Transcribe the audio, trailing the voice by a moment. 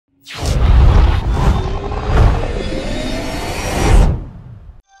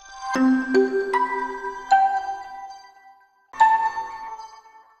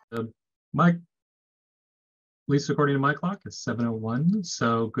Mike, at least according to my clock, it's 7:01.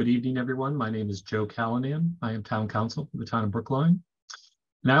 So good evening, everyone. My name is Joe Callanan. I am town council for the town of Brookline.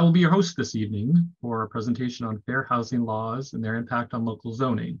 And I will be your host this evening for a presentation on fair housing laws and their impact on local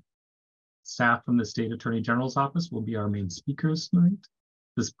zoning. Staff from the State Attorney General's office will be our main speakers tonight.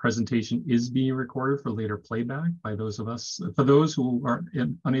 This presentation is being recorded for later playback by those who are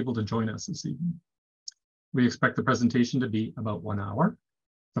unable to join us this evening. We expect the presentation to be about 1 hour.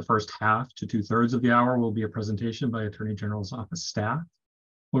 The first half to 2/3 of the hour will be a presentation by Attorney General's office staff.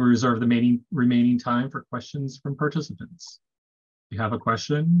 We'll reserve the remaining time for questions from participants. If you have a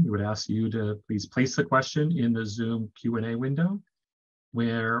question, we would ask you to please place the question in the Zoom Q&A window,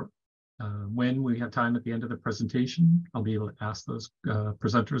 where when we have time at the end of the presentation, I'll be able to ask those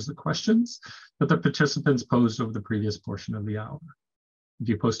presenters the questions that the participants posed over the previous portion of the hour. If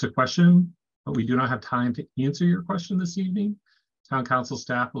you post a question, but we do not have time to answer your question this evening, Town Council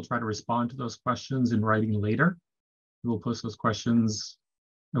staff will try to respond to those questions in writing later. We will post those questions,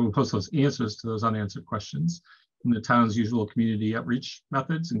 and we'll post those answers to those unanswered questions in the town's usual community outreach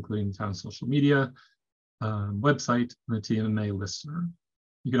methods, including the town's social media, website, and the TMA listserv.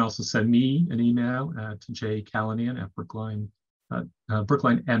 You can also send me an email at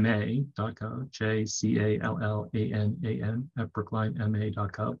jcallanan@brooklinema.gov,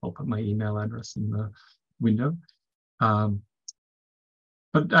 jcallanan@brooklinema.gov. I'll put my email address in the window.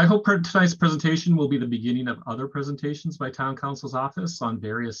 But I hope tonight's presentation will be the beginning of other presentations by Town Council's office on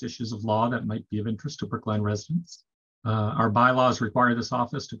various issues of law that might be of interest to Brookline residents. Our bylaws require this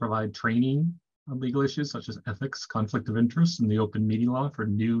office to provide training on legal issues such as ethics, conflict of interest, and the open meeting law for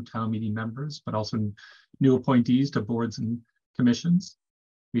new town meeting members, but also new appointees to boards and commissions.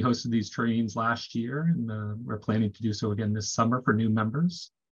 We hosted these trainings last year, and we're planning to do so again this summer for new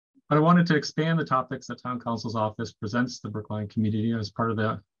members. But I wanted to expand the topics that Town Council's office presents to the Brookline community as part of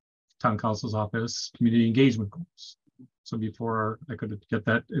the Town Council's office community engagement goals. So before I could get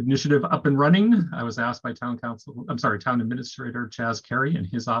that initiative up and running, I was asked by Town Administrator Chaz Carey and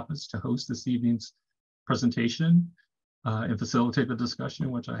his office to host this evening's presentation and facilitate the discussion,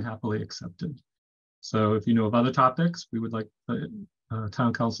 which I happily accepted. So if you know of other topics we would like the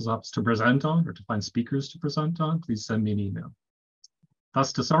Town Council's office to present on or to find speakers to present on, please send me an email.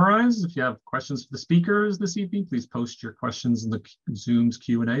 Thus, to summarize, if you have questions for the speakers this evening, please post your questions in the Zoom's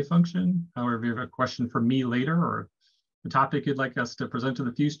Q&A function. However, if you have a question for me later or the topic you'd like us to present in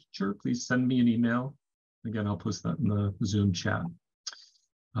the future, please send me an email. Again, I'll post that in the Zoom chat.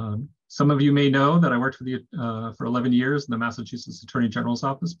 Some of you may know that I worked for 11 years in the Massachusetts Attorney General's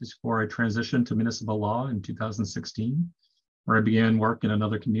office before I transitioned to municipal law in 2016, where I began work in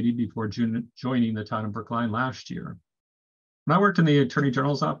another community before joining the town of Brookline last year. When I worked in the Attorney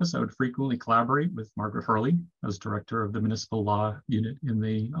General's office, I would frequently collaborate with Margaret Hurley as director of the municipal law unit in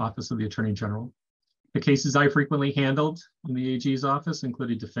the Office of the Attorney General. The cases I frequently handled in the AG's office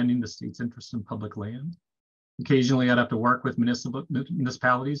included defending the state's interest in public land. Occasionally, I'd have to work with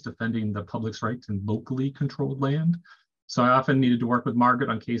municipalities defending the public's right to locally controlled land. So I often needed to work with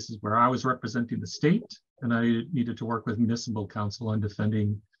Margaret on cases where I was representing the state, and I needed to work with municipal counsel on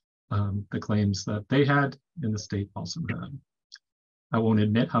defending the claims that they had and the state also had. I won't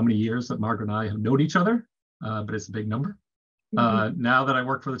admit how many years that Margaret and I have known each other, but it's a big number. Now that I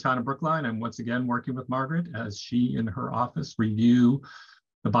work for the town of Brookline, I'm once again working with Margaret as she and her office review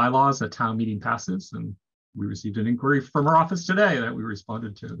the bylaws that town meeting passes. And we received an inquiry from her office today that we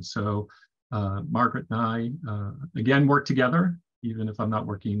responded to. So Margaret and I, again, work together, even if I'm not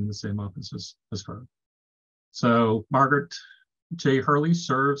working in the same office as her. So Margaret J. Hurley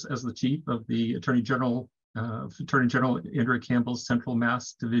serves as the chief of the Attorney General Andrea Campbell's Central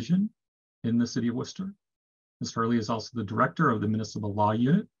Mass Division in the city of Worcester. Ms. Hurley is also the director of the Municipal Law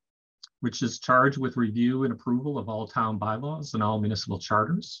Unit, which is charged with review and approval of all town bylaws and all municipal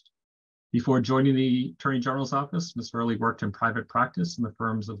charters. Before joining the Attorney General's office, Ms. Hurley worked in private practice in the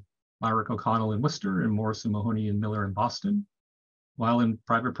firms of Myrick O'Connell in Worcester and Morrison Mahoney and Miller in Boston. While in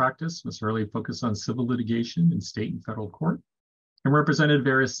private practice, Ms. Hurley focused on civil litigation in state and federal court and represented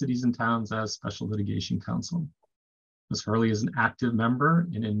various cities and towns as special litigation counsel. Ms. Hurley is an active member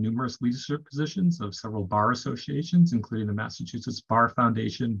and in numerous leadership positions of several bar associations, including the Massachusetts Bar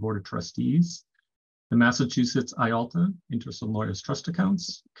Foundation Board of Trustees, the Massachusetts IALTA, Interest in Lawyers Trust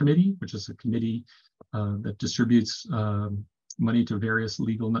Accounts Committee, which is a committee that distributes money to various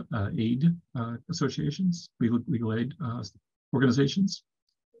legal aid associations, legal aid organizations.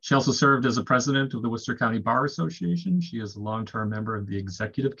 She also served as a president of the Worcester County Bar Association. She is a long-term member of the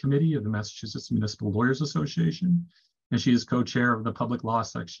executive committee of the Massachusetts Municipal Lawyers Association, and she is co-chair of the public law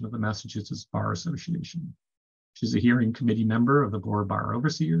section of the Massachusetts Bar Association. She's a hearing committee member of the Board of Bar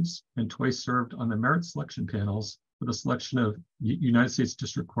Overseers and twice served on the merit selection panels for the selection of United States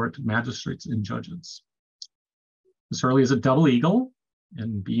District Court magistrates and judges. Ms. Hurley is a double eagle,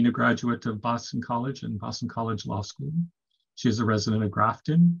 and being a graduate of Boston College and Boston College Law School, she is a resident of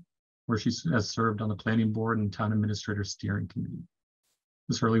Grafton, where she has served on the planning board and town administrator steering committee.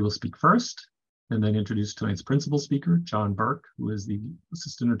 Ms. Hurley will speak first and then introduce tonight's principal speaker, John Burke, who is the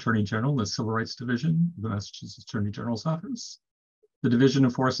Assistant Attorney General in the Civil Rights Division of the Massachusetts Attorney General's Office. The division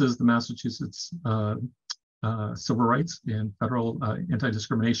enforces the Massachusetts civil rights and federal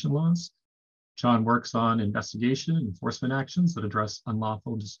anti-discrimination laws. John works on investigation and enforcement actions that address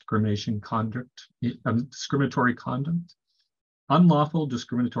unlawful discriminatory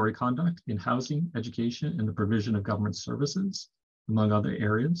conduct in housing, education, and the provision of government services, among other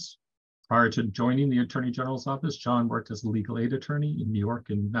areas. Prior to joining the Attorney General's office, John worked as a legal aid attorney in New York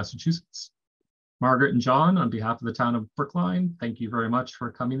and Massachusetts. Margaret and John, on behalf of the town of Brookline, thank you very much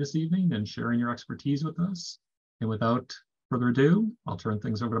for coming this evening and sharing your expertise with us. And without further ado, I'll turn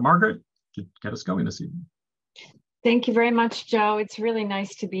things over to Margaret to get us going this evening. Thank you very much, Joe. It's really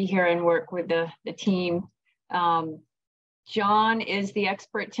nice to be here and work with the team. John is the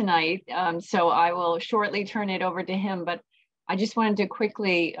expert tonight, so I will shortly turn it over to him, but I just wanted to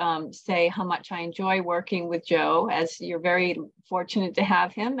quickly say how much I enjoy working with Joe, as you're very fortunate to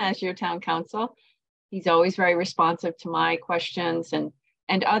have him as your town council. He's always very responsive to my questions and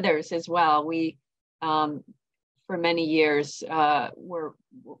others as well. We, for many years, were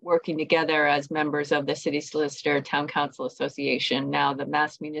working together as members of the City Solicitor Town Council Association, now the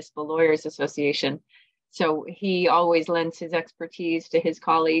Mass Municipal Lawyers Association. So he always lends his expertise to his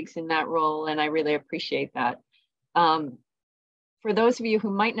colleagues in that role, and I really appreciate that. For those of you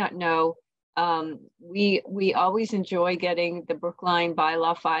who might not know, we always enjoy getting the Brookline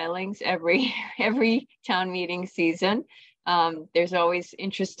bylaw filings every town meeting season. There's always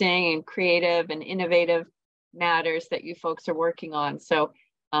interesting and creative and innovative matters that you folks are working on. So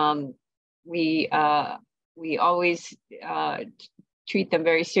we always treat them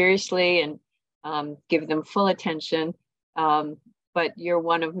very seriously and give them full attention. But you're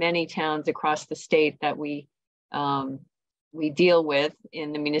one of many towns across the state that we deal with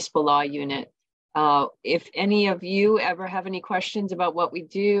in the municipal law unit. If any of you ever have any questions about what we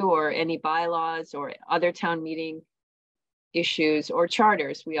do or any bylaws or other town meeting issues or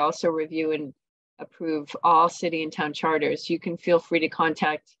charters, we also review and approve all city and town charters. You can feel free to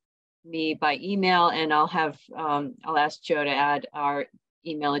contact me by email, and I'll ask Joe to add our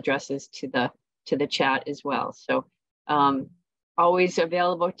email addresses to the chat as well. So always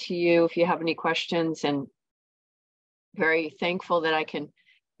available to you if you have any questions, and very thankful that I can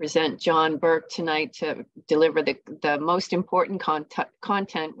present John Burke tonight to deliver the most important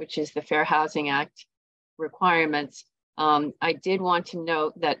content, which is the Fair Housing Act requirements. I did want to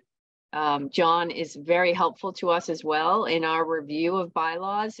note that John is very helpful to us as well in our review of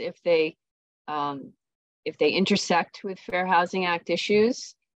bylaws if they intersect with Fair Housing Act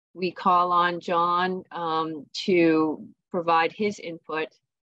issues. We call on John to provide his input,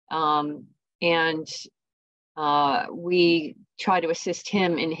 and we try to assist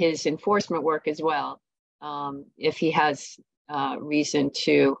him in his enforcement work as well, if he has reason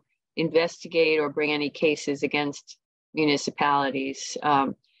to investigate or bring any cases against municipalities.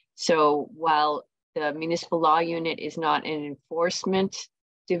 So while the municipal law unit is not an enforcement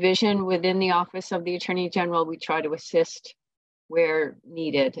division within the Office of the Attorney General, we try to assist where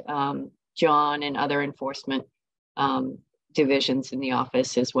needed, John and other enforcement divisions in the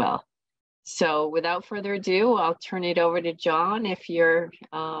office as well. So without further ado, I'll turn it over to John if you're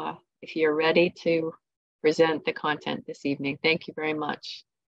ready to present the content this evening. Thank you very much.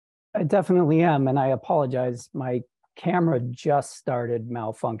 I definitely am, and I apologize. My camera just started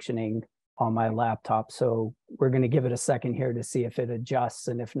malfunctioning on my laptop, so we're going to give it a second here to see if it adjusts,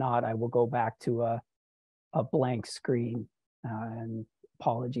 and if not, I will go back to a blank screen, and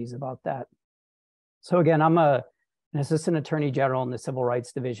apologies about that. So again, I'm an Assistant Attorney General in the Civil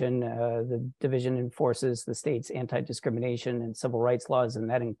Rights Division. The division enforces the state's anti-discrimination and civil rights laws, and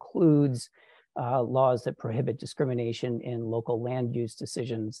that includes laws that prohibit discrimination in local land use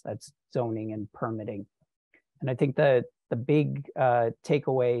decisions, that's zoning and permitting. And I think the big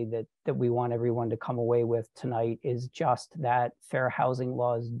takeaway that we want everyone to come away with tonight is just that fair housing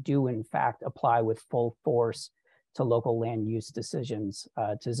laws do in fact apply with full force to local land use decisions,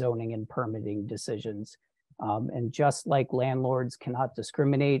 to zoning and permitting decisions. And just like landlords cannot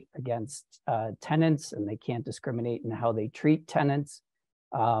discriminate against tenants, and they can't discriminate in how they treat tenants,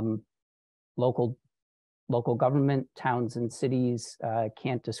 local local government, towns and cities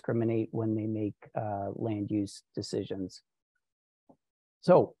can't discriminate when they make land use decisions.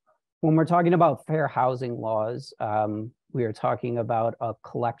 So when we're talking about fair housing laws, we are talking about a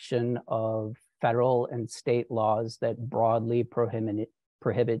collection of federal and state laws that broadly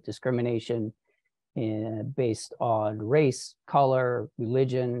prohibit discrimination based on race, color,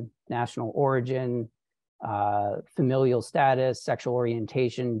 religion, national origin, familial status, sexual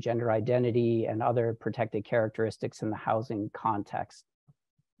orientation, gender identity, and other protected characteristics in the housing context.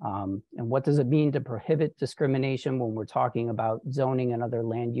 And what does it mean to prohibit discrimination when we're talking about zoning and other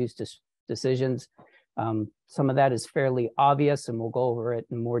land use decisions? Some of that is fairly obvious, and we'll go over it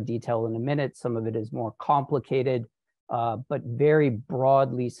in more detail in a minute. Some of it is more complicated, but very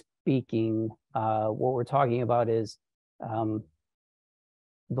broadly speaking, what we're talking about is the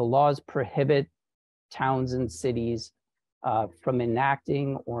laws prohibit towns and cities from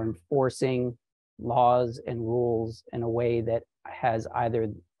enacting or enforcing laws and rules in a way that has either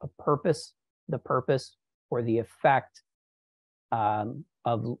the purpose or the effect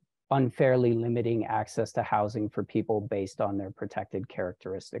of unfairly limiting access to housing for people based on their protected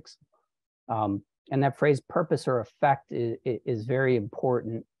characteristics. And that phrase purpose or effect is very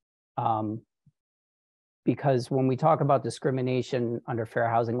important because when we talk about discrimination under fair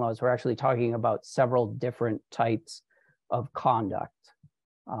housing laws, we're actually talking about several different types of conduct.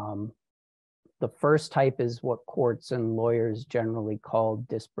 The first type is what courts and lawyers generally call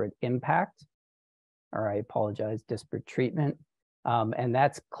disparate impact, or I apologize, disparate treatment. And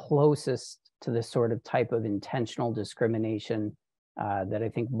that's closest to the sort of type of intentional discrimination that I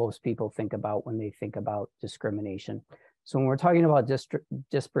think most people think about when they think about discrimination. So when we're talking about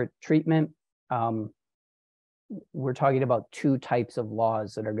disparate treatment, we're talking about two types of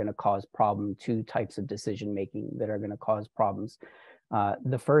laws that are going to cause problems, two types of decision-making that are going to cause problems.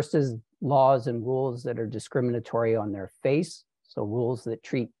 The first is laws and rules that are discriminatory on their face. So rules that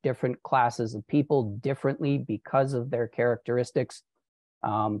treat different classes of people differently because of their characteristics.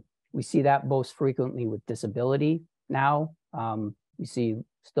 We see that most frequently with disability now. We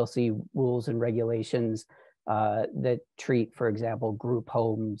still see rules and regulations that treat, for example, group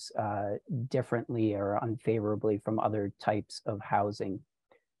homes differently or unfavorably from other types of housing.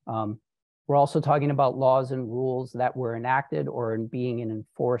 We're also talking about laws and rules that were enacted or being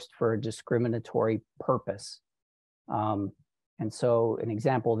enforced for a discriminatory purpose. And so an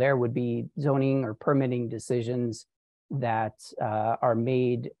example there would be zoning or permitting decisions that are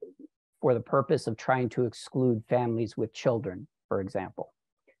made for the purpose of trying to exclude families with children, for example.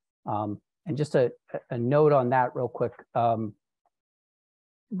 And just a note on that real quick.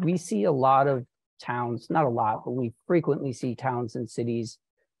 We see a lot of towns, not a lot, but we frequently see towns and cities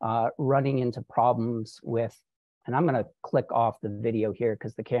running into problems with, and I'm gonna click off the video here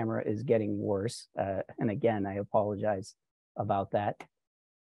because the camera is getting worse. And again, I apologize about that.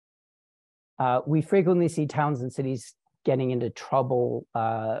 We frequently see towns and cities getting into trouble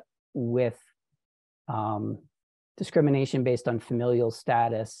with discrimination based on familial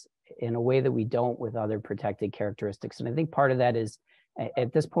status in a way that we don't with other protected characteristics. And I think part of that is,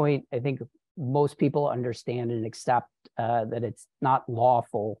 at this point, I think most people understand and accept that it's not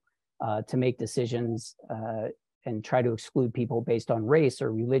lawful to make decisions and try to exclude people based on race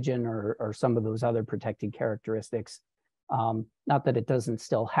or religion or some of those other protected characteristics. Not that it doesn't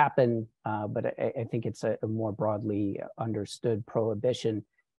still happen, but I think it's a more broadly understood prohibition.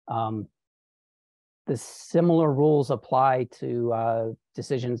 The similar rules apply to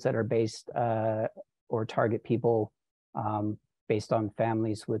decisions that are based or target people based on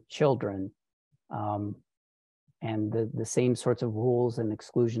families with children. And the same sorts of rules and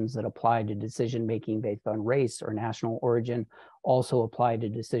exclusions that apply to decision-making based on race or national origin also apply to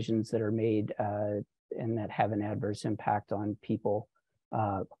decisions that are made and that have an adverse impact on people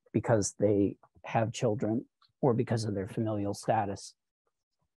because they have children or because of their familial status.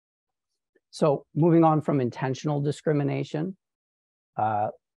 So moving on from intentional discrimination,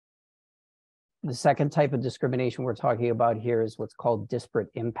 the second type of discrimination we're talking about here is what's called disparate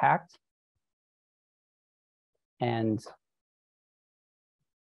impact. And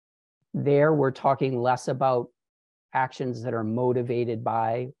there we're talking less about actions that are motivated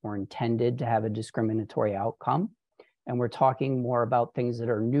by or intended to have a discriminatory outcome. And we're talking more about things that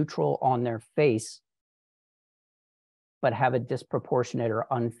are neutral on their face, but have a disproportionate or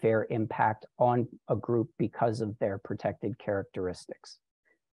unfair impact on a group because of their protected characteristics.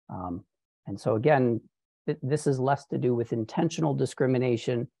 And so again, this is less to do with intentional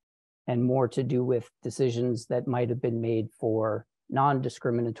discrimination and more to do with decisions that might have been made for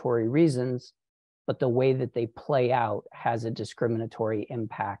non-discriminatory reasons, but the way that they play out has a discriminatory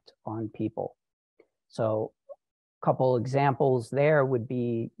impact on people. So a couple examples there would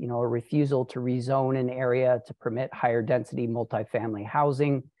be, a refusal to rezone an area to permit higher density multifamily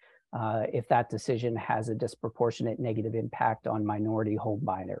housing if that decision has a disproportionate negative impact on minority home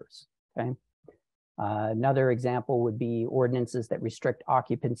buyers, okay? Another example would be ordinances that restrict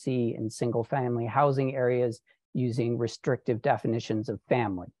occupancy in single family housing areas using restrictive definitions of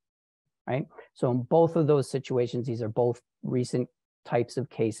family, right? So in both of those situations, these are both recent types of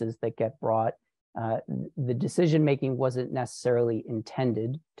cases that get brought. The decision-making wasn't necessarily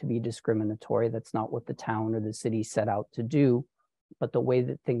intended to be discriminatory. That's not what the town or the city set out to do, but the way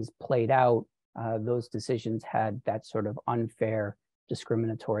that things played out, those decisions had that sort of unfair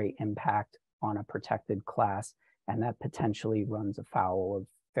discriminatory impact on a protected class, and that potentially runs afoul of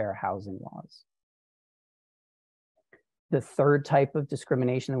fair housing laws. The third type of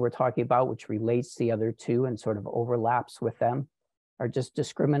discrimination that we're talking about, which relates to the other two and sort of overlaps with them, are just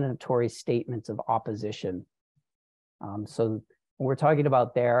discriminatory statements of opposition. So what we're talking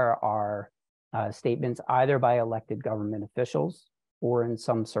about there are statements either by elected government officials or in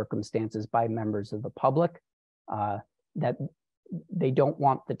some circumstances by members of the public that they don't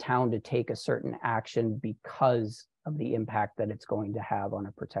want the town to take a certain action because of the impact that it's going to have on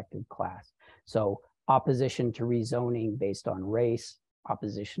a protected class. So opposition to rezoning based on race,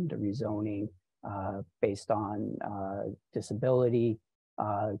 opposition to rezoning based on disability,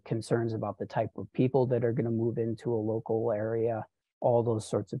 concerns about the type of people that are going to move into a local area, all those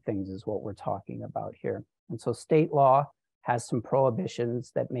sorts of things is what we're talking about here. And so state law has some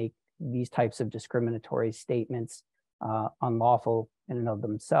prohibitions that make these types of discriminatory statements unlawful in and of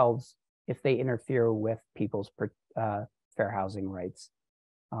themselves if they interfere with people's fair housing rights.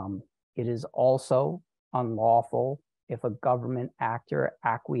 It is also unlawful if a government actor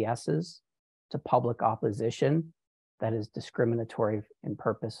acquiesces to public opposition that is discriminatory in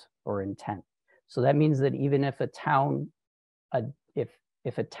purpose or intent. So that means that even if a town,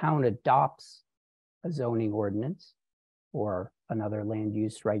 if a town adopts a zoning ordinance or another land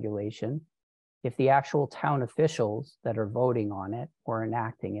use regulation, if the actual town officials that are voting on it or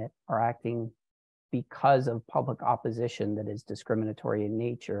enacting it are acting because of public opposition that is discriminatory in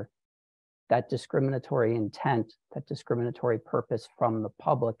nature, that discriminatory intent, that discriminatory purpose from the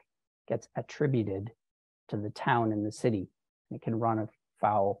public gets attributed to the town and the city. It can run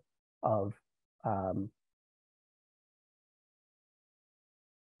afoul of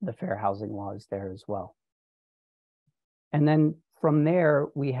the fair housing laws there as well. And then from there,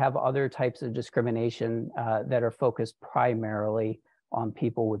 we have other types of discrimination that are focused primarily on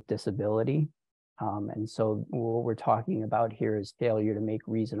people with disability. And so what we're talking about here is failure to make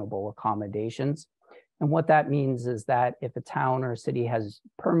reasonable accommodations. And what that means is that if a town or a city has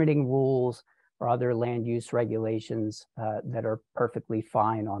permitting rules or other land use regulations that are perfectly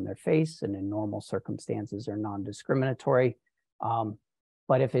fine on their face and in normal circumstances are non-discriminatory,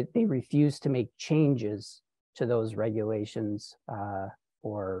 but if they refuse to make changes to those regulations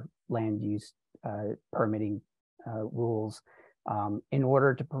or land use permitting rules in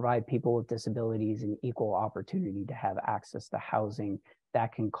order to provide people with disabilities an equal opportunity to have access to housing,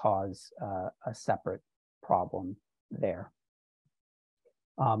 that can cause a separate problem there.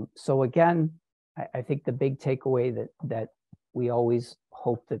 So again, I think the big takeaway that we always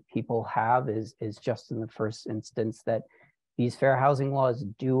hope that people have is just in the first instance that these fair housing laws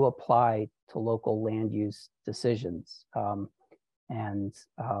do apply to local land use decisions.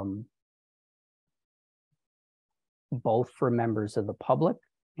 Both for members of the public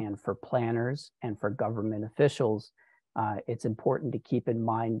and for planners and for government officials, it's important to keep in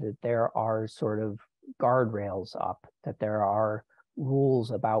mind that there are sort of guardrails up, that there are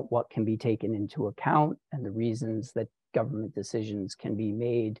rules about what can be taken into account and the reasons that government decisions can be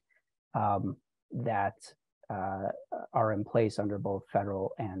made that are in place under both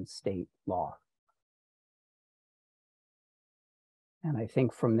federal and state law. And I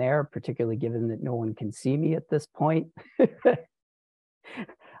think from there, particularly given that no one can see me at this point,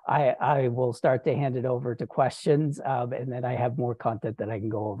 I will start to hand it over to questions, and then I have more content that I can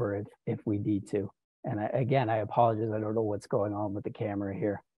go over if we need to. And again, I apologize, I don't know what's going on with the camera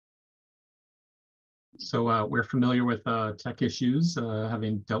here. So we're familiar with tech issues,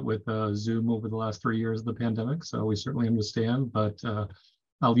 having dealt with Zoom over the last 3 years of the pandemic, so we certainly understand, but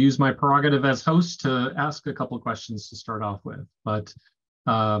I'll use my prerogative as host to ask a couple of questions to start off with. But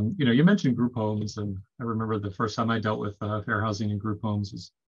you mentioned group homes, and I remember the first time I dealt with fair housing and group homes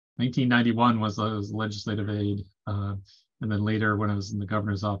was 1991 was legislative aid, and then later when I was in the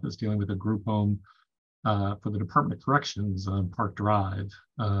governor's office dealing with a group home for the Department of Corrections on Park Drive.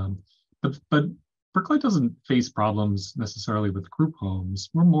 But Berkeley doesn't face problems necessarily with group homes.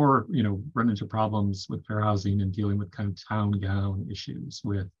 We're more, run into problems with fair housing and dealing with kind of town gown issues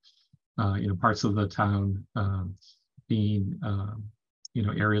with, parts of the town being,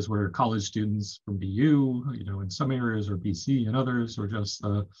 areas where college students from BU, in some areas, or BC and others, or just,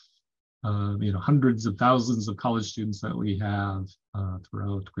 hundreds of thousands of college students that we have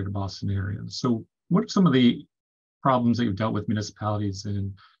throughout the greater Boston area. So what are some of the problems that you've dealt with municipalities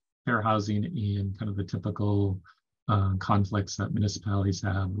in fair housing and kind of the typical conflicts that municipalities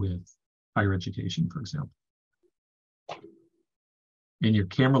have with higher education, for example? And your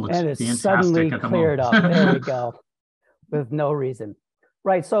camera looks and it's fantastic suddenly at the cleared moment. up. There we go, with no reason.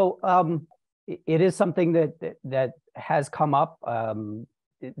 Right. So it is something that has come up.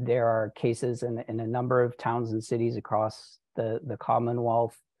 There are cases in a number of towns and cities across the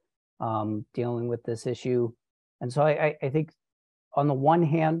Commonwealth dealing with this issue. And so I think on the one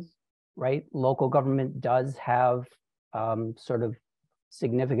hand, right, local government does have sort of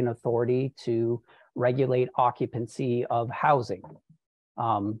significant authority to regulate occupancy of housing.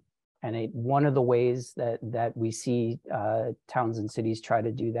 And one of the ways that we see towns and cities try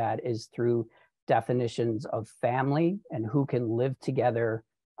to do that is through definitions of family and who can live together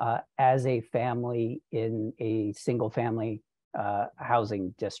as a family in a single family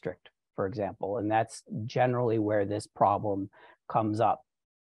housing district, for example. And that's generally where this problem comes up.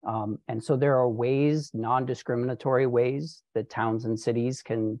 And so there are ways, non-discriminatory ways, that towns and cities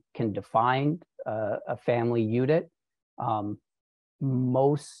can define a family unit.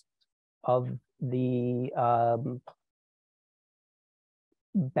 Most of the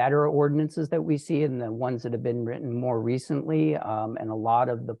better ordinances that we see, and the ones that have been written more recently, and a lot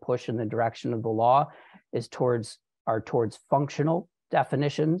of the push in the direction of the law is towards functional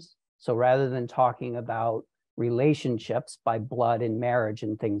definitions. So rather than talking about relationships by blood and marriage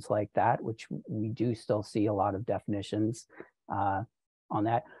and things like that, which we do still see a lot of definitions on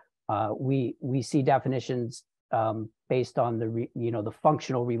that, we see definitions based on the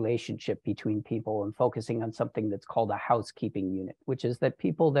functional relationship between people, and focusing on something that's called a housekeeping unit, which is that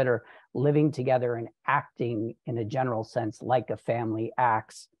people that are living together and acting in a general sense like a family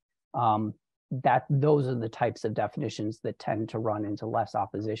acts, that those are the types of definitions that tend to run into less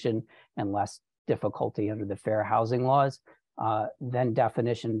opposition and less difficulty under the fair housing laws than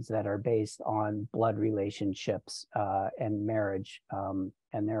definitions that are based on blood relationships and marriage. And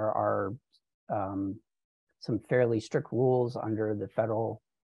there are some fairly strict rules under the federal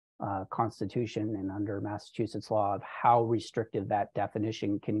Constitution and under Massachusetts law of how restrictive that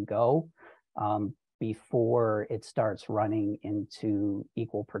definition can go before it starts running into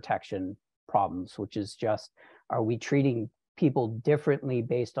equal protection problems, which is just, are we treating people differently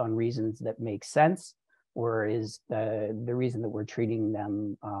based on reasons that make sense, or is the reason that we're treating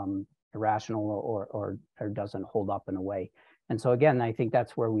them irrational or doesn't hold up in a way? And so again, I think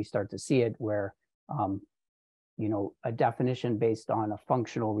that's where we start to see it, where a definition based on a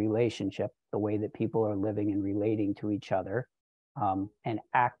functional relationship, the way that people are living and relating to each other and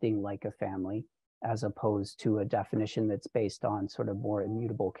acting like a family, as opposed to a definition that's based on sort of more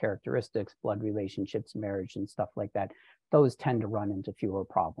immutable characteristics, blood relationships, marriage, and stuff like that. Those tend to run into fewer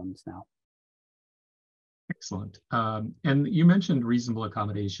problems now. Excellent. And you mentioned reasonable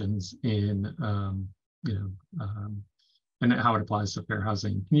accommodations in, and how it applies to fair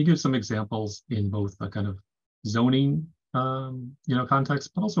housing. Can you give some examples in both the kind of zoning,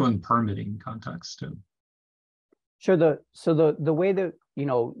 context, but also in permitting context too? Sure. So the way that,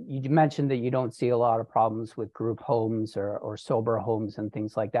 you mentioned that you don't see a lot of problems with group homes or sober homes and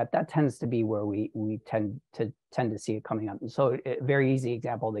things like that. That tends to be where we tend to see it coming up. And so a very easy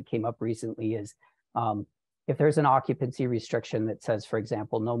example that came up recently is if there's an occupancy restriction that says, for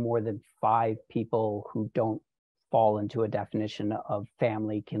example, no more than 5 people who don't fall into a definition of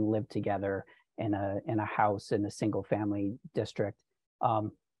family can live together in a house in a single family district.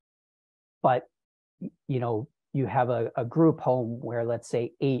 But you have a group home where, let's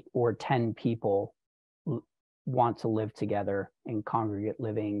say, 8 or 10 people want to live together in congregate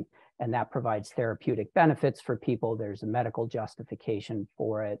living, and that provides therapeutic benefits for people. There's a medical justification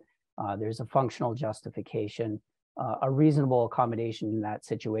for it. There's a functional justification. A reasonable accommodation in that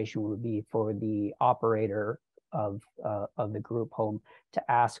situation would be for the operator of the group home to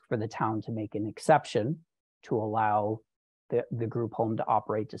ask for the town to make an exception to allow the group home to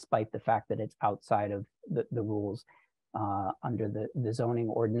operate, despite the fact that it's outside of the rules under the zoning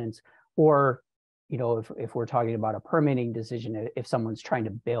ordinance. Or, if we're talking about a permitting decision, if someone's trying to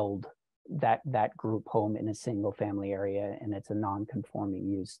build that group home in a single family area and it's a non-conforming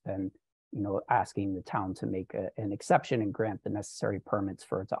use, then, asking the town to make an exception and grant the necessary permits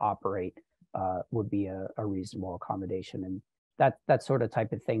for it to operate a reasonable accommodation. And that sort of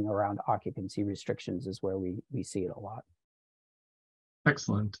type of thing around occupancy restrictions is where we see it a lot.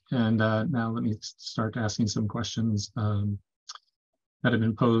 Excellent. And now let me start asking some questions that have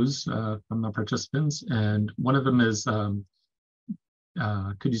been posed from the participants. And one of them is, could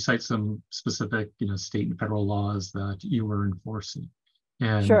you cite some specific, state and federal laws that you were enforcing?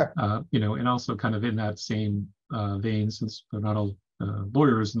 And, sure. And also kind of in that same vein, since we're not all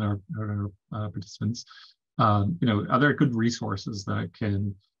lawyers in our participants, are there good resources that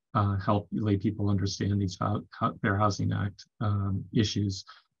can help lay people understand these Fair Housing Act issues?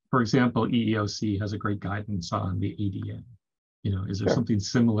 For example, EEOC has a great guidance on the ADA. Is there Sure. something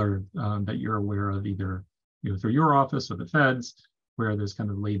similar that you're aware of, either through your office or the feds, where there's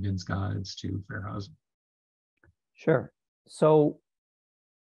kind of layman's guides to fair housing? Sure. So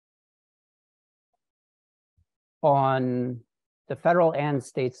on the federal and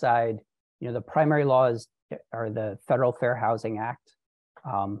state side, the primary laws are the Federal Fair Housing Act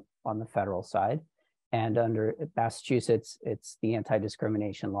on the federal side. And under Massachusetts, it's the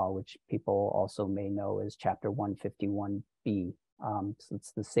anti-discrimination law, which people also may know as Chapter 151B. So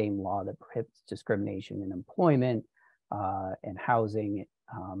it's the same law that prohibits discrimination in employment and housing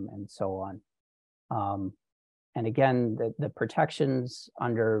and so on. And again, the protections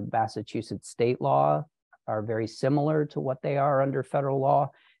under Massachusetts state law are very similar to what they are under federal law,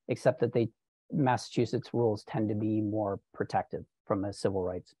 except that Massachusetts rules tend to be more protective from a civil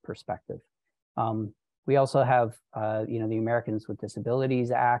rights perspective. We also have, the Americans with Disabilities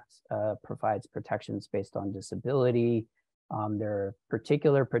Act provides protections based on disability. There are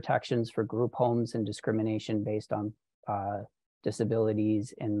particular protections for group homes and discrimination based on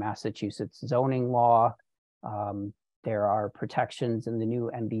disabilities in Massachusetts zoning law. There are protections in the new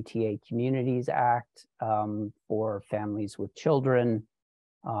MBTA Communities Act for families with children.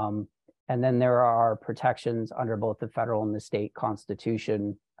 And then there are protections under both the federal and the state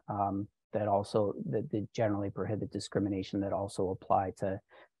constitution that generally prohibit discrimination that also apply to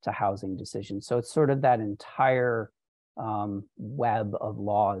housing decisions. So it's sort of that entire web of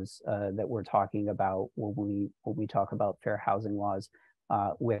laws that we're talking about when we talk about fair housing laws,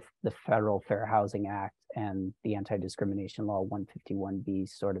 with the Federal Fair Housing Act and the anti-discrimination law 151B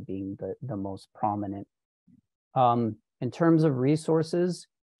sort of being the most prominent. In terms of resources,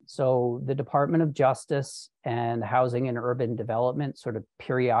 so the Department of Justice and Housing and Urban Development sort of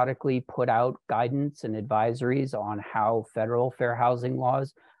periodically put out guidance and advisories on how federal fair housing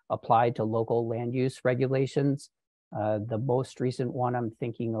laws apply to local land use regulations. The most recent one I'm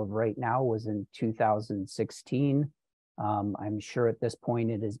thinking of right now was in 2016. I'm sure at this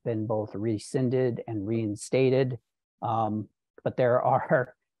point it has been both rescinded and reinstated, but there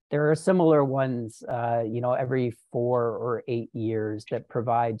are similar ones, every 4 or 8 years that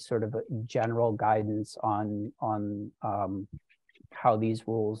provide sort of a general guidance on how these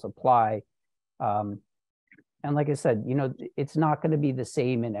rules apply. And like I said, it's not going to be the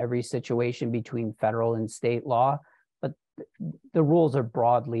same in every situation between federal and state law, but the rules are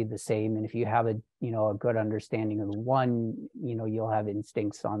broadly the same. And if you have a good understanding of the one, you'll have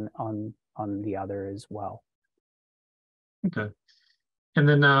instincts on the other as well. Okay. And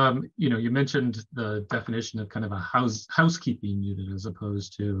then, you mentioned the definition of kind of a housekeeping unit as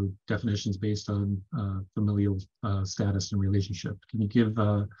opposed to definitions based on familial status and relationship. Can you give,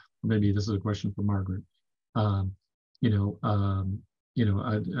 maybe this is a question for Margaret, an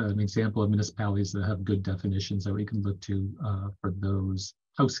example of municipalities that have good definitions that we can look to for those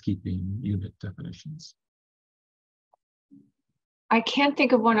housekeeping unit definitions? I can't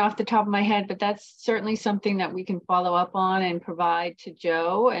think of one off the top of my head, but that's certainly something that we can follow up on and provide to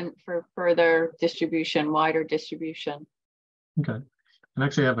Joe and for further distribution, wider distribution. Okay. And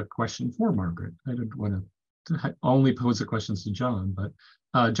actually I have a question for Margaret. I didn't want to only pose the questions to John, but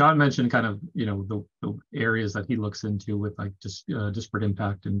John mentioned kind of, the areas that he looks into with like disparate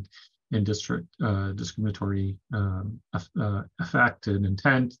impact and discriminatory effect and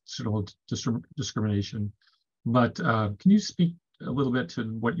intent, discrimination. But can you speak a little bit to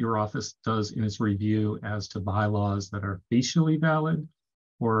what your office does in its review as to bylaws that are facially valid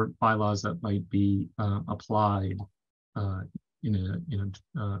or bylaws that might be applied in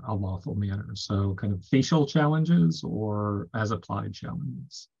a lawful manner? So kind of facial challenges or as applied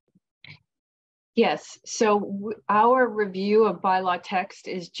challenges? Yes, so our review of bylaw text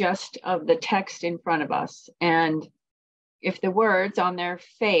is just of the text in front of us. And if the words on their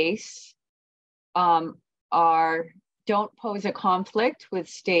face don't pose a conflict with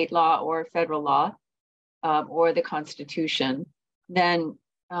state law or federal law or the Constitution, then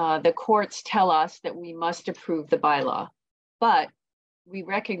the courts tell us that we must approve the bylaw. But we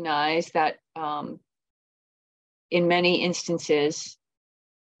recognize that in many instances,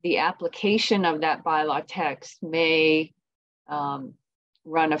 the application of that bylaw text may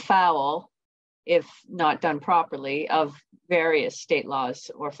run afoul, if not done properly, of various state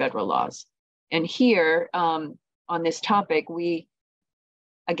laws or federal laws. And here, on this topic, we,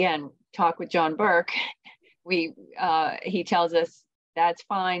 again, talk with John Burke. He tells us that's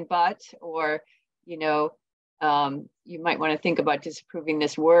fine, but, or, you know, you might want to think about disapproving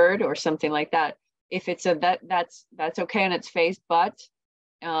this word or something like that. If it's that's okay on its face, but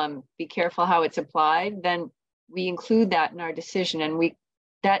be careful how it's applied, then we include that in our decision. And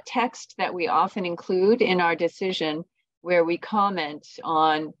that text that we often include in our decision, where we comment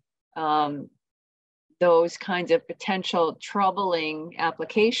on those kinds of potential troubling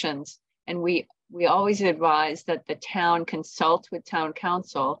applications. And we always advise that the town consult with town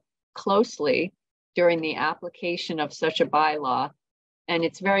council closely during the application of such a bylaw. And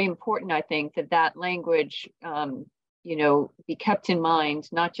it's very important, I think, that language, you know, be kept in mind,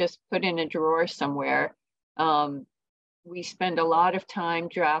 not just put in a drawer somewhere. We spend a lot of time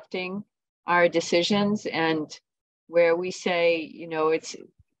drafting our decisions, and where we say, you know,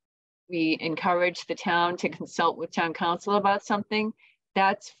 we encourage the town to consult with town council about something,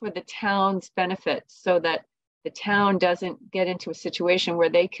 that's for the town's benefit, so that the town doesn't get into a situation where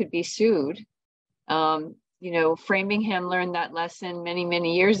they could be sued. You know, Framingham learned that lesson many,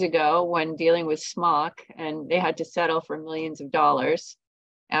 many years ago when dealing with Smock, and they had to settle for millions of dollars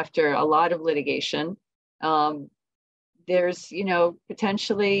after a lot of litigation. There's, you know,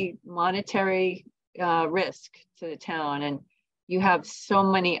 potentially monetary risk to the town, and you have so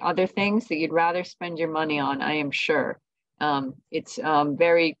many other things that you'd rather spend your money on, I am sure. It's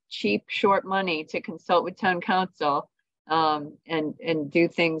very cheap, short money to consult with town council and do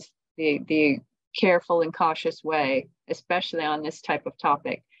things the careful and cautious way, especially on this type of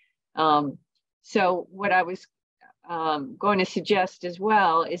topic. So what I was going to suggest as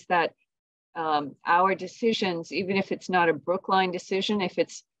well is that our decisions, even if it's not a Brookline decision, if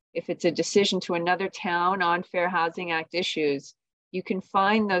it's a decision to another town on Fair Housing Act issues, you can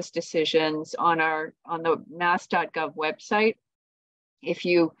find those decisions on the mass.gov website. If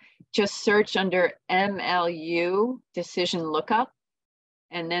you just search under MLU decision lookup,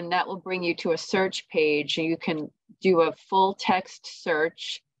 and then that will bring you to a search page. You can do a full text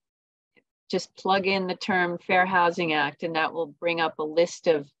search, just plug in the term Fair Housing Act, and that will bring up a list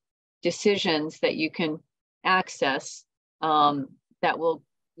of decisions that you can access that will,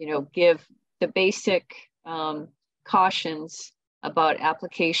 you know, give the basic cautions about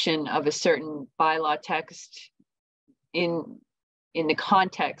application of a certain bylaw text in the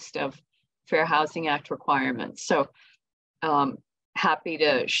context of Fair Housing Act requirements. So happy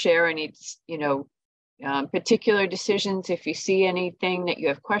to share any, you know, particular decisions. If you see anything that you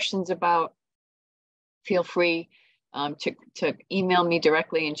have questions about, feel free to email me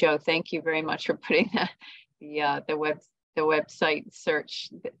directly. And Joe, thank you very much for putting the website search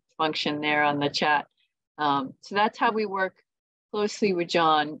function there on the chat. So that's how we work closely with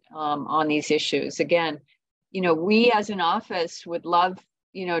John on these issues. Again, you know, we as an office would love,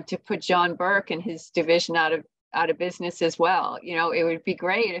 you know, to put John Burke and his division out of business as well. You know, it would be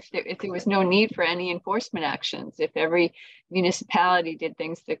great if there was no need for any enforcement actions, if every municipality did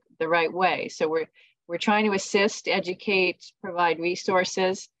things the right way. So we're trying to assist, educate, provide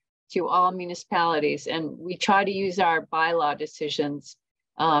resources to all municipalities, and we try to use our bylaw decisions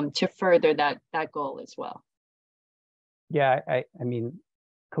to further that goal as well. Yeah, I mean,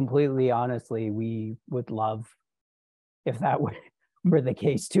 completely honestly, we would love if that were the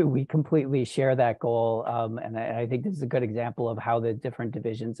case too. We completely share that goal. And I think this is a good example of how the different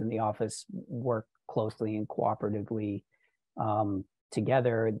divisions in the office work closely and cooperatively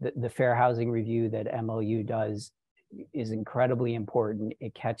together. The fair housing review that MLU does is incredibly important.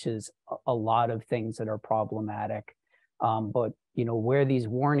 It catches a lot of things that are problematic. But you know, where these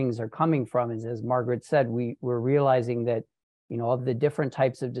warnings are coming from is, as Margaret said, we're realizing that, you know, of the different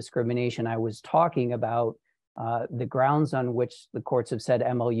types of discrimination I was talking about, the grounds on which the courts have said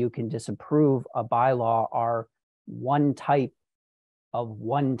MLU can disapprove a bylaw are one type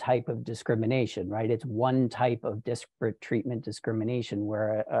of discrimination, right? It's one type of disparate treatment discrimination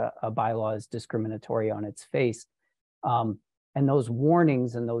where a bylaw is discriminatory on its face. And those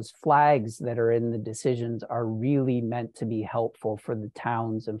warnings and those flags that are in the decisions are really meant to be helpful for the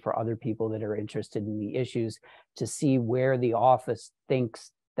towns and for other people that are interested in the issues to see where the office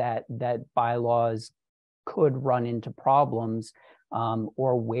thinks that bylaws could run into problems,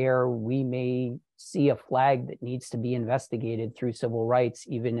 or where we may see a flag that needs to be investigated through civil rights,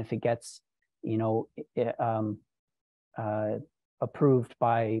 even if it gets, you know, approved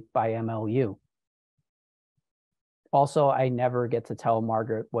by MLU. Also, I never get to tell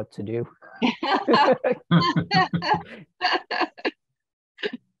Margaret what to do.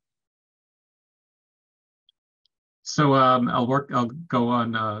 So I'll go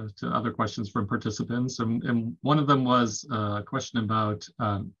on to other questions from participants. And one of them was a question about,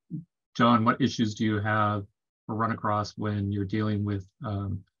 John, what issues do you have or run across when you're dealing with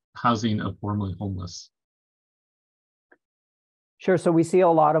housing of formerly homeless? Sure. So we see a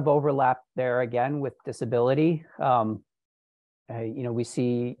lot of overlap there again with disability. We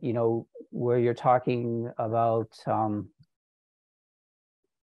see, where you're talking about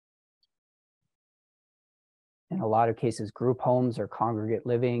in a lot of cases, group homes or congregate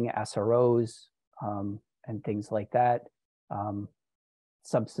living, SROs, and things like that.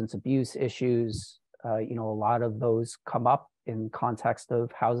 Substance abuse issues, a lot of those come up in context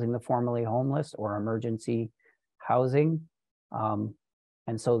of housing the formerly homeless or emergency housing.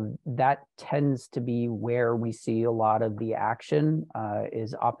 And so that tends to be where we see a lot of the action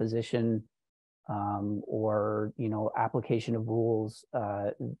is opposition or, application of rules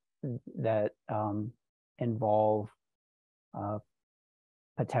that involve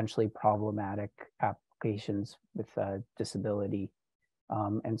potentially problematic applications with disability.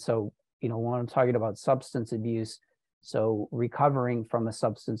 And so, when I'm talking about substance abuse, so recovering from a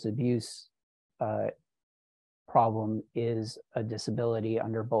substance abuse problem is a disability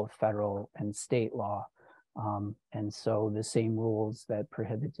under both federal and state law. And so the same rules that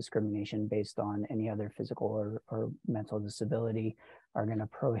prohibit discrimination based on any other physical or mental disability are going to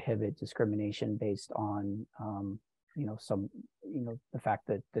prohibit discrimination based on, the fact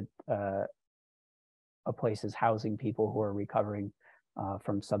that a place is housing people who are recovering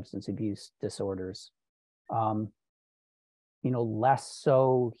from substance abuse disorders. Less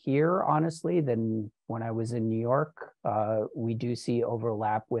so here, honestly, than when I was in New York. We do see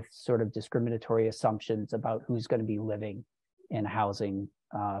overlap with sort of discriminatory assumptions about who's going to be living in housing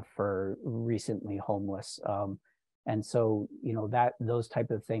for recently homeless. And so, those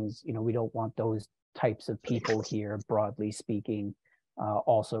type of things, we don't want those types of people here, broadly speaking,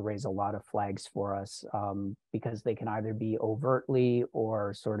 also raise a lot of flags for us because they can either be overtly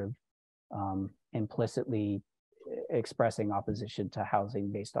or sort of implicitly expressing opposition to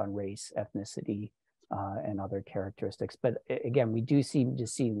housing based on race, ethnicity, and other characteristics. But again, we do seem to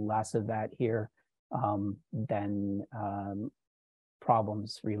see less of that here than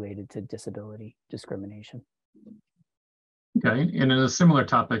problems related to disability discrimination. Okay, and in a similar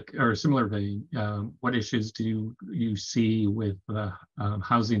topic or similar vein, what issues do you see with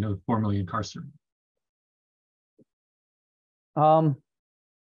housing of formerly incarcerated?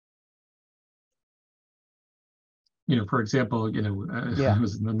 For example, it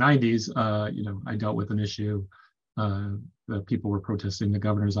was in the 90s, I dealt with an issue that people were protesting the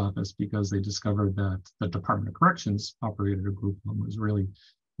governor's office because they discovered that the Department of Corrections operated a group home. It was really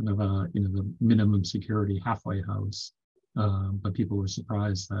kind of the minimum security halfway house. But people were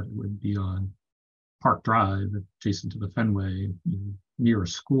surprised that it would be on Park Drive, adjacent to the Fenway, near a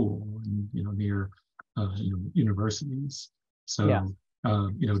school and near universities. So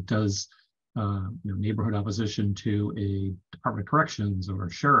does neighborhood opposition to a Department of Corrections or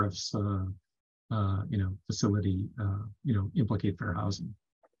sheriff's facility implicate fair housing?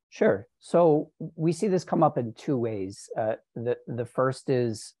 Sure. So we see this come up in two ways. The first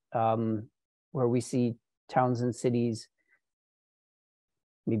is where we see towns and cities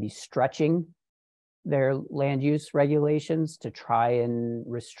maybe stretching their land use regulations to try and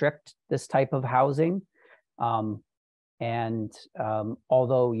restrict this type of housing. And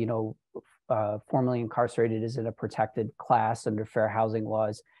although, formerly incarcerated isn't a protected class under fair housing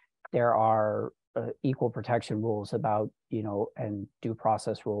laws, there are equal protection rules about, and due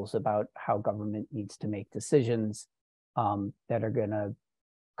process rules about how government needs to make decisions that are going to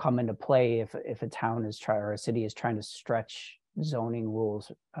come into play if a town is or a city is trying to stretch zoning rules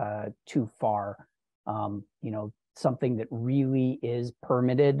too far. Something that really is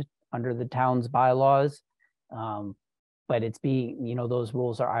permitted under the town's bylaws, but it's being, those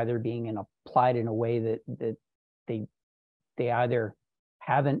rules are either being applied in a way that they either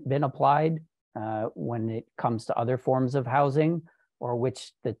haven't been applied when it comes to other forms of housing, or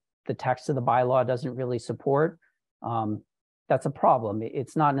which the text of the bylaw doesn't really support. That's a problem.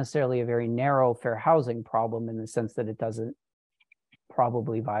 It's not necessarily a very narrow fair housing problem in the sense that it doesn't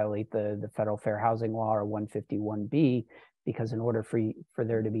probably violate the federal fair housing law or 151B, because in order for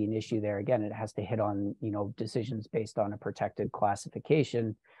there to be an issue there, again, it has to hit on, decisions based on a protected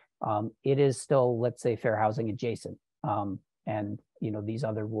classification. It is still, let's say, fair housing adjacent. And, these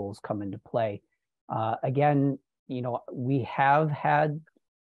other rules come into play. Again, we have had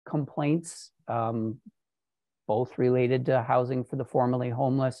complaints, both related to housing for the formerly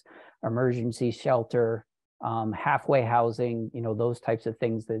homeless, emergency shelter, halfway housing, those types of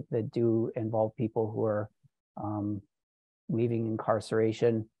things that do involve people who are leaving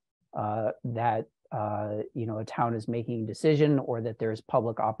incarceration, that a town is making a decision, or that there's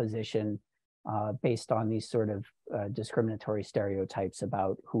public opposition based on these sort of discriminatory stereotypes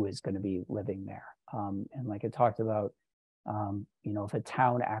about who is going to be living there. And like I talked about, if a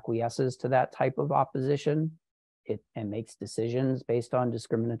town acquiesces to that type of opposition, and makes decisions based on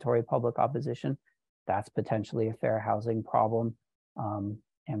discriminatory public opposition, that's potentially a fair housing problem.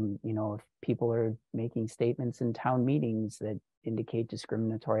 And if people are making statements in town meetings that indicate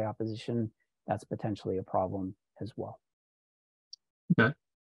discriminatory opposition, that's potentially a problem as well. Okay.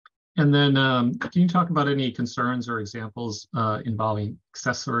 And then can you talk about any concerns or examples involving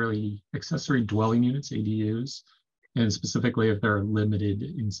accessory dwelling units, ADUs, and specifically if they're limited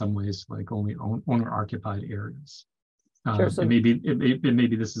in some ways, like only owner occupied areas? Sure. So maybe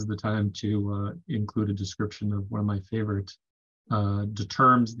this is the time to include a description of one of my favorite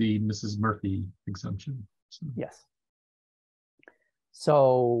terms, the Mrs. Murphy exemption. So. Yes.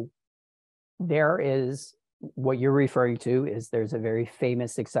 So there is, what you're referring to is, there's a very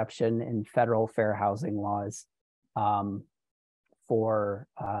famous exception in federal fair housing laws for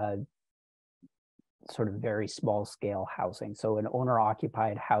sort of very small scale housing. So in owner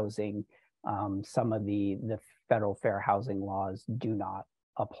occupied housing, some of the federal fair housing laws do not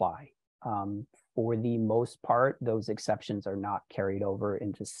apply. For the most part, those exceptions are not carried over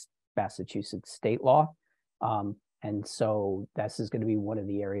into Massachusetts state law. And so this is going to be one of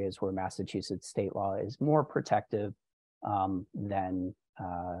the areas where Massachusetts state law is more protective than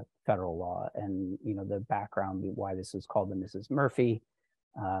federal law. And, the background why this is called the Mrs. Murphy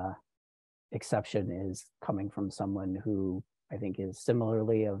exception is coming from someone who I think is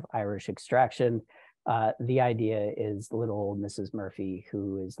similarly of Irish extraction. The idea is little old Mrs. Murphy,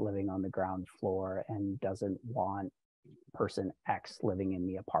 who is living on the ground floor and doesn't want person X living in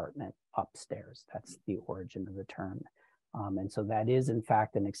the apartment upstairs. That's the origin of the term. And so that is in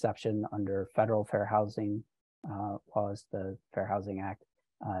fact an exception under federal fair housing laws, the Fair Housing Act.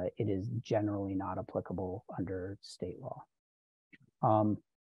 It is generally not applicable under state law.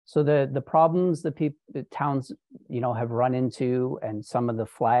 So the problems that towns have run into, and some of the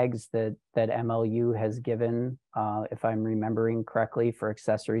flags that MLU has given, if I'm remembering correctly, for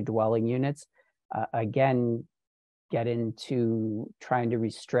accessory dwelling units, again, get into trying to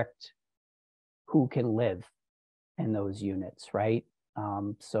restrict who can live in those units, right?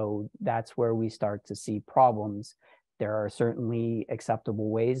 So that's where we start to see problems. There are certainly acceptable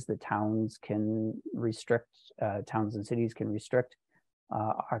ways that towns can restrict, towns and cities can restrict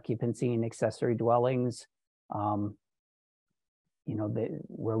occupancy in accessory dwellings.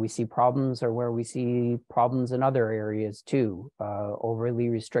 Where we see problems, or where we see problems in other areas too. Overly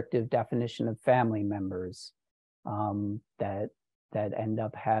restrictive definition of family members that end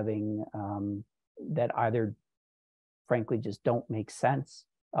up having that either frankly just don't make sense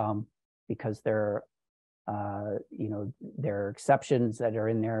because there are exceptions that are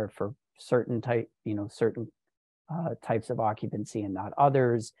in there for certain types of occupancy and not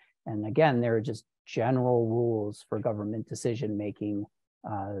others. And again, there are just general rules for government decision making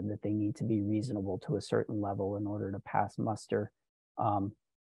that they need to be reasonable to a certain level in order to pass muster.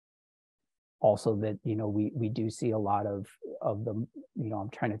 Also that, we do see a lot of the, I'm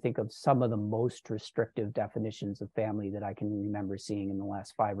trying to think of some of the most restrictive definitions of family that I can remember seeing in the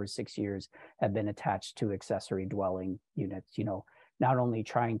last 5 or 6 years have been attached to accessory dwelling units, not only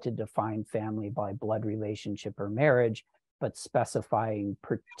trying to define family by blood relationship or marriage, but specifying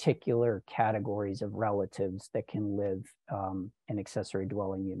particular categories of relatives that can live in accessory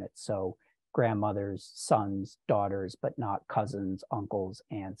dwelling units. So grandmothers, sons, daughters, but not cousins, uncles,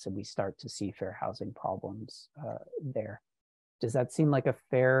 aunts, and we start to see fair housing problems there. Does that seem like a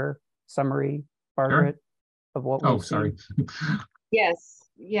fair summary, Margaret, of what we've seen? Yes,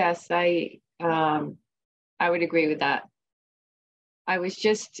 I would agree with that. I was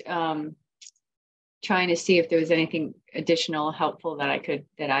just trying to see if there was anything additional helpful that I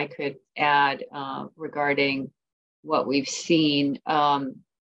could add regarding what we've seen. I'll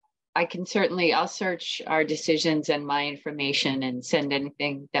search our decisions and my information and send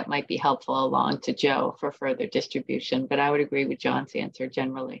anything that might be helpful along to Joe for further distribution, but I would agree with John's answer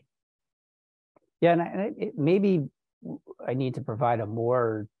generally. Yeah, and maybe I need to provide a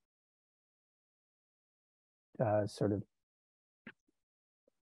more sort of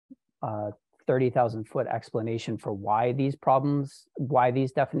 30,000 foot explanation for why these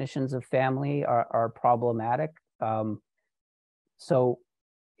definitions of family are problematic. So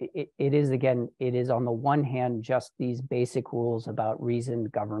it is, again, it is on the one hand just these basic rules about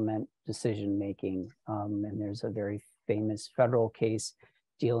reasoned government decision making, and there's a very famous federal case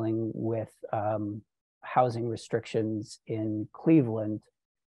dealing with housing restrictions in Cleveland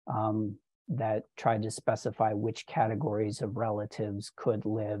that tried to specify which categories of relatives could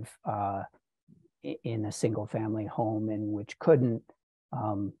live in a single family home and which couldn't.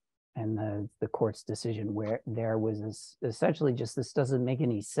 And the court's decision where there was essentially just, this doesn't make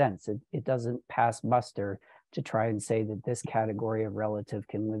any sense. It doesn't pass muster to try and say that this category of relative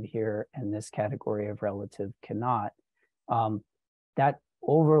can live here and this category of relative cannot. That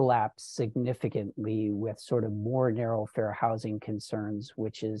overlaps significantly with sort of more narrow fair housing concerns,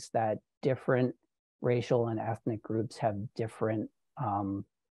 which is that different racial and ethnic groups have different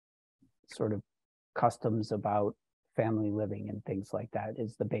sort of customs about family living and things like that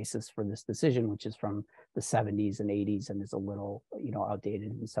is the basis for this decision, which is from the 70s and 80s and is a little,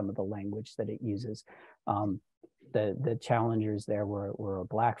 outdated in some of the language that it uses. The challengers there were a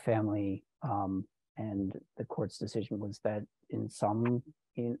Black family, and the court's decision was that in some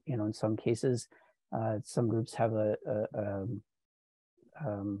cases, some groups have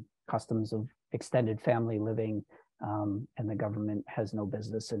customs of extended family living, and the government has no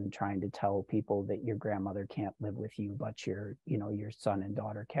business in trying to tell people that your grandmother can't live with you, but your son and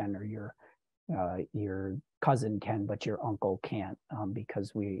daughter can, or your cousin can, but your uncle can't,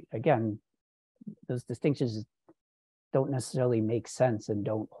 because those distinctions don't necessarily make sense and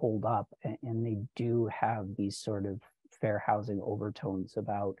don't hold up, and they do have these sort of fair housing overtones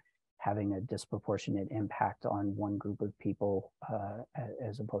about having a disproportionate impact on one group of people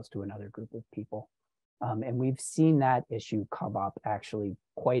as opposed to another group of people. And we've seen that issue come up actually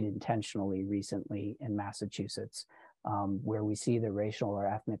quite intentionally recently in Massachusetts, where we see the racial or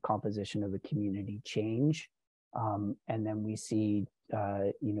ethnic composition of a community change. And then we see,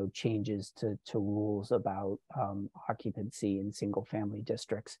 changes to rules about occupancy in single family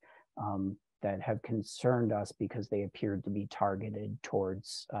districts that have concerned us because they appeared to be targeted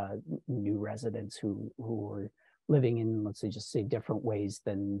towards new residents who were living in, let's just say, different ways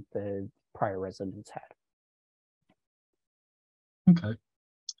than the prior residents had. Okay.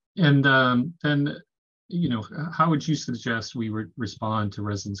 And then, how would you suggest we respond to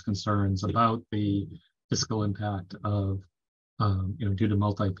residents' concerns about the fiscal impact of, due to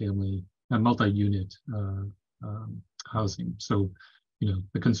multi-family and multi-unit housing? So,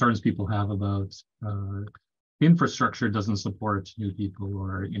 the concerns people have about infrastructure doesn't support new people,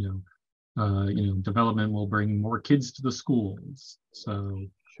 or, development will bring more kids to the schools. So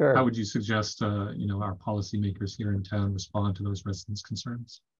sure. How would you suggest, our policymakers here in town respond to those residents'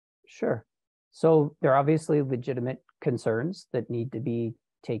 concerns? Sure. So there are obviously legitimate concerns that need to be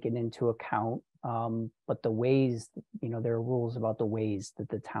taken into account, but the ways, there are rules about the ways that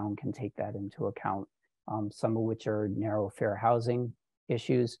the town can take that into account, some of which are narrow fair housing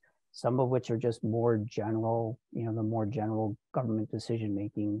issues, some of which are just more general, the more general government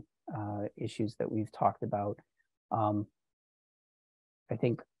decision-making issues that we've talked about. I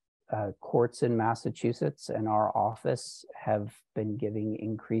think courts in Massachusetts and our office have been giving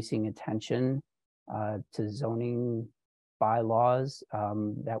increasing attention to zoning bylaws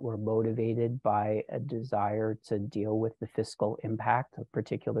that were motivated by a desire to deal with the fiscal impact of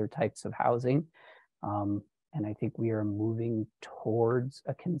particular types of housing. And I think we are moving towards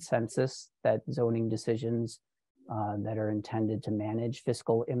a consensus that zoning decisions that are intended to manage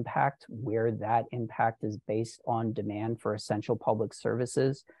fiscal impact, where that impact is based on demand for essential public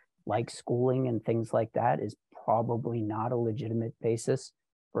services like schooling and things like that, is probably not a legitimate basis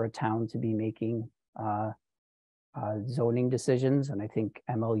for a town to be making zoning decisions. And I think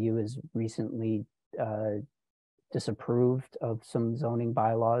MLU has recently disapproved of some zoning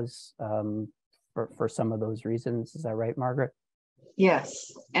bylaws for some of those reasons. Is that right, Margaret?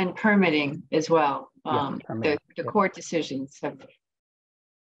 Yes, and permitting as well. Permitting. The court decisions have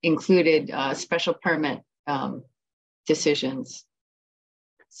included special permit decisions.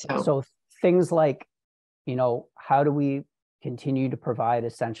 So things like, how do we continue to provide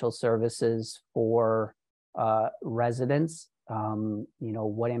essential services for residents?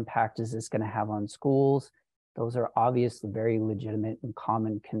 What impact is this going to have on schools? Those are obviously very legitimate and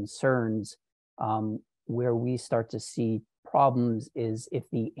common concerns. Where we start to see problems is if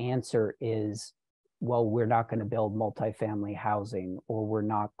the answer is, well, we're not going to build multifamily housing, or we're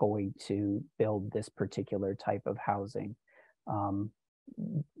not going to build this particular type of housing.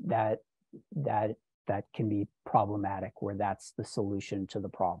 That can be problematic, where that's the solution to the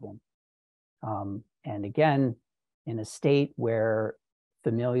problem. And again, in a state where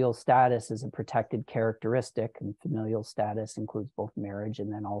familial status is a protected characteristic, and familial status includes both marriage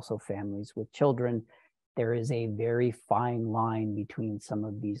and then also families with children. There is a very fine line between some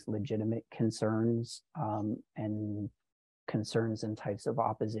of these legitimate concerns and concerns and types of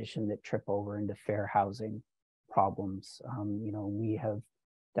opposition that trip over into fair housing problems. We have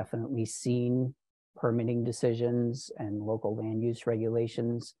definitely seen permitting decisions and local land use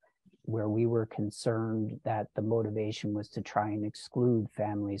regulations where we were concerned that the motivation was to try and exclude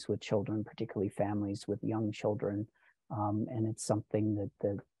families with children, particularly families with young children. And it's something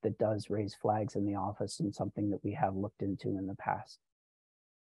that does raise flags in the office and something that we have looked into in the past.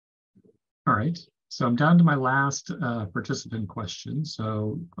 All right, so I'm down to my last participant question.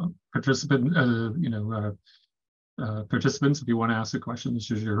 So participants, if you want to ask a question,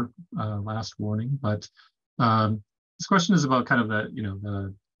 this is your last warning. But this question is about kind of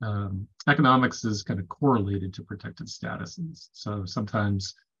the economics is kind of correlated to protected statuses. So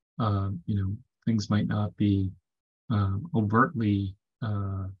sometimes, things might not be overtly,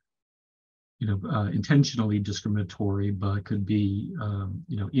 intentionally discriminatory, but could be,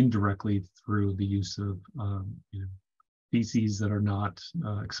 indirectly through the use of, theses that are not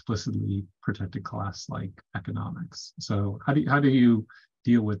explicitly protected class, like economics. So how do you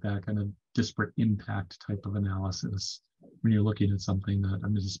deal with that kind of disparate impact type of analysis when you're looking at something that a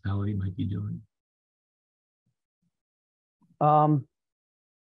municipality might be doing?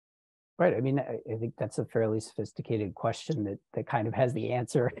 Right. I mean, I think that's a fairly sophisticated question that kind of has the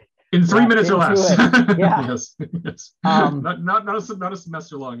answer in 3 minutes or less. Yeah. Yes. Not a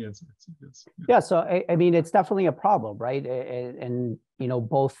semester long answer. Yes. Yeah. So I mean, it's definitely a problem, right? And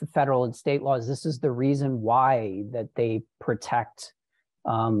both the federal and state laws. This is the reason why that they protect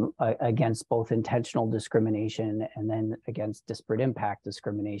against both intentional discrimination and then against disparate impact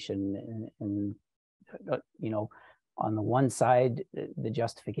discrimination. And on the one side, the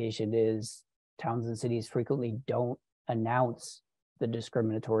justification is towns and cities frequently don't announce the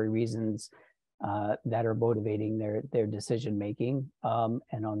discriminatory reasons that are motivating their decision making.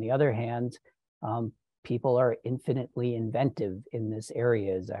 And on the other hand, people are infinitely inventive in this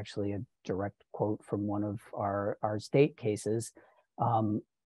area is actually a direct quote from one of our state cases.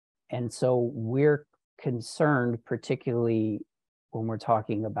 And so we're concerned, particularly when we're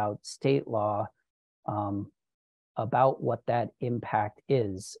talking about state law, about what that impact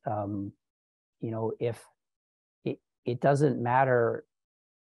is. If it doesn't matter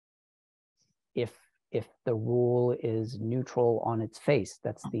if the rule is neutral on its face.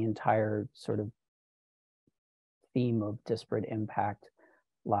 That's the entire sort of theme of disparate impact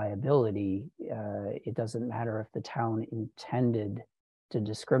liability. It doesn't matter if the town intended to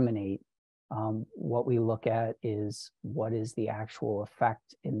discriminate. What we look at is what is the actual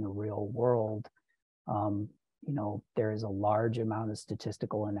effect in the real world. There is a large amount of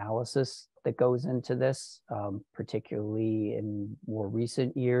statistical analysis that goes into this, particularly in more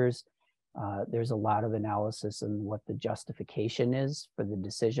recent years. There's a lot of analysis on what the justification is for the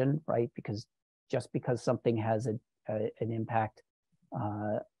decision, right? Because just because something has an impact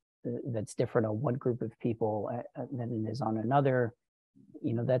that's different on one group of people than it is on another,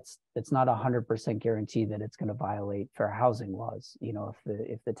 that's not 100% guarantee that it's going to violate fair housing laws.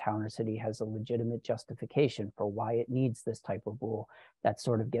 If the town or city has a legitimate justification for why it needs this type of rule, that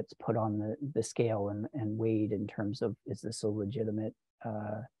sort of gets put on the scale and weighed in terms of, is this a legitimate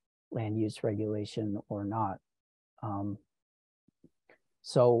land use regulation or not?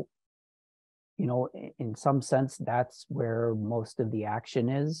 So, in some sense, that's where most of the action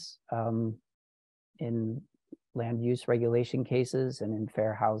is in land use regulation cases and in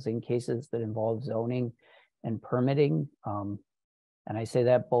fair housing cases that involve zoning and permitting. And I say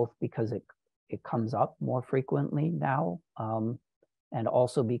that both because it comes up more frequently now, and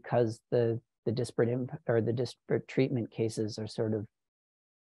also because the disparate treatment cases are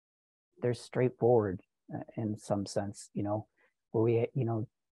they're straightforward in some sense, where we,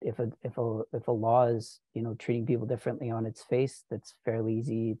 if a law is, treating people differently on its face, that's fairly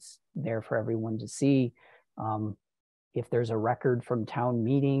easy. It's there for everyone to see. If there's a record from town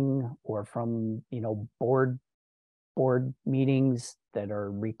meeting or from, board meetings that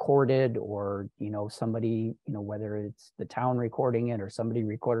are recorded, or, somebody, whether it's the town recording it or somebody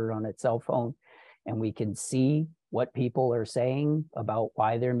recorded on its cell phone, and we can see what people are saying about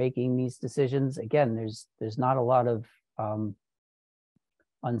why they're making these decisions. Again, there's not a lot of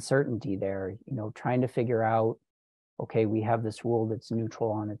uncertainty there, trying to figure out, okay, we have this rule that's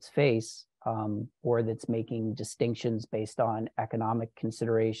neutral on its face, or that's making distinctions based on economic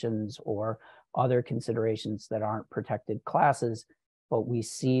considerations or other considerations that aren't protected classes, but we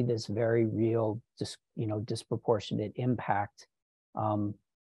see this very real, disproportionate impact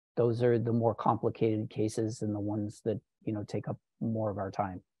Those are the more complicated cases and the ones that, take up more of our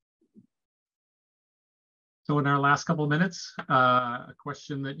time. So in our last couple of minutes, a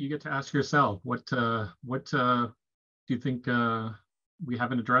question that you get to ask yourself: what do you think we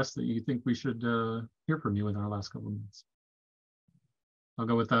haven't addressed that you think we should hear from you in our last couple of minutes? I'll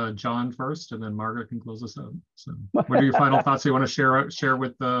go with John first, and then Margaret can close us out. So, what are your final thoughts you want to share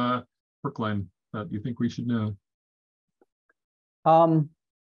with Brookline that you think we should know?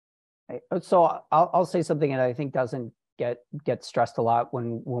 So I'll say something that I think doesn't get stressed a lot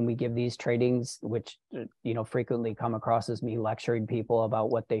when we give these trainings, which frequently come across as me lecturing people about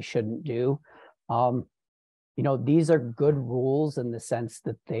what they shouldn't do. These are good rules in the sense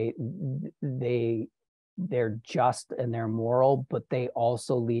that they're just and they're moral, but they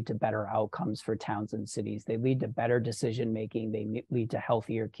also lead to better outcomes for towns and cities. They lead to better decision making. They lead to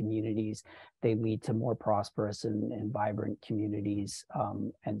healthier communities. They lead to more prosperous and vibrant communities.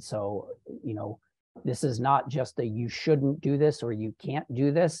 And so, this is not just a you shouldn't do this or you can't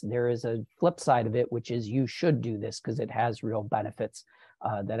do this. There is a flip side of it, which is you should do this because it has real benefits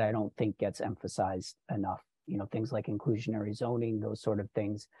that I don't think gets emphasized enough. Things like inclusionary zoning, those sort of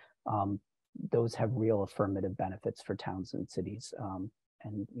things. Those have real affirmative benefits for towns and cities.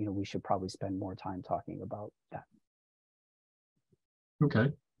 And we should probably spend more time talking about that.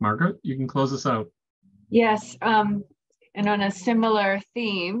 Okay, Margaret, you can close us out. Yes, and on a similar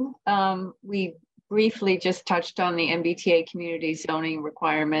theme, we briefly just touched on the MBTA community zoning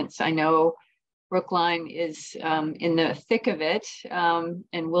requirements. I know Brookline is in the thick of it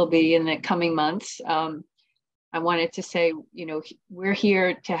and will be in the coming months. I wanted to say, we're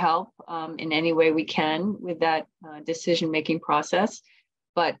here to help in any way we can with that decision-making process.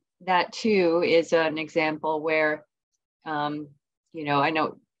 But that too is an example where, I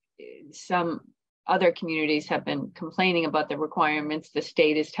know some other communities have been complaining about the requirements. The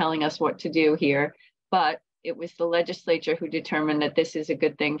state is telling us what to do here, but it was the legislature who determined that this is a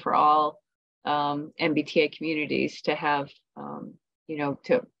good thing for all MBTA communities to have,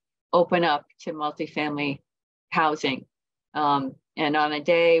 to open up to multifamily housing. And on a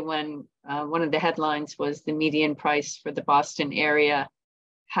day when one of the headlines was the median price for the Boston area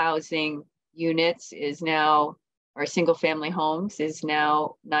housing units is now, or single family homes is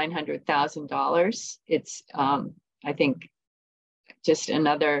now $900,000. It's, I think, just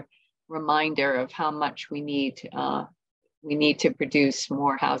another reminder of how much we need to produce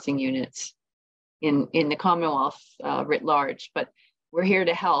more housing units in the Commonwealth writ large. But we're here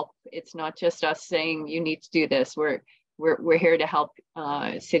to help. It's not just us saying you need to do this. We're here to help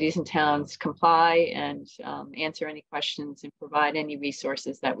cities and towns comply and answer any questions and provide any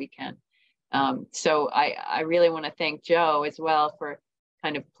resources that we can. So I really want to thank Joe as well for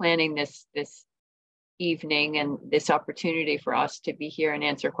kind of planning this evening and this opportunity for us to be here and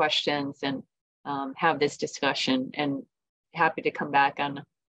answer questions and have this discussion, and happy to come back on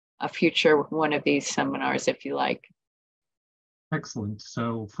a future one of these seminars if you like. Excellent.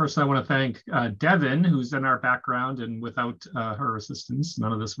 So first I want to thank Devin, who's in our background, and without her assistance,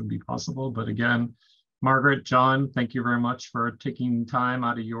 none of this would be possible. But again, Margaret, John, thank you very much for taking time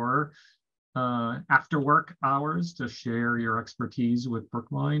out of your after work hours to share your expertise with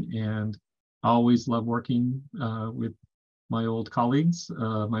Brookline. And I always love working with my old colleagues,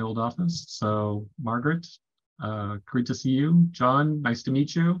 my old office. So Margaret, great to see you. John, nice to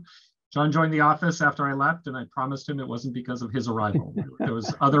meet you. John joined the office after I left, and I promised him it wasn't because of his arrival. There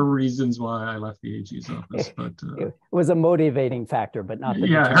was other reasons why I left the AG's office, but it was a motivating factor, but not the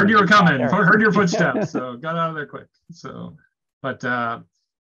yeah. Heard you were coming, heard your footsteps, so got out of there quick. So, but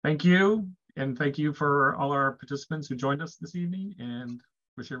thank you, and thank you for all our participants who joined us this evening, and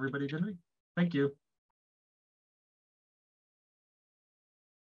wish everybody a good night. Thank you.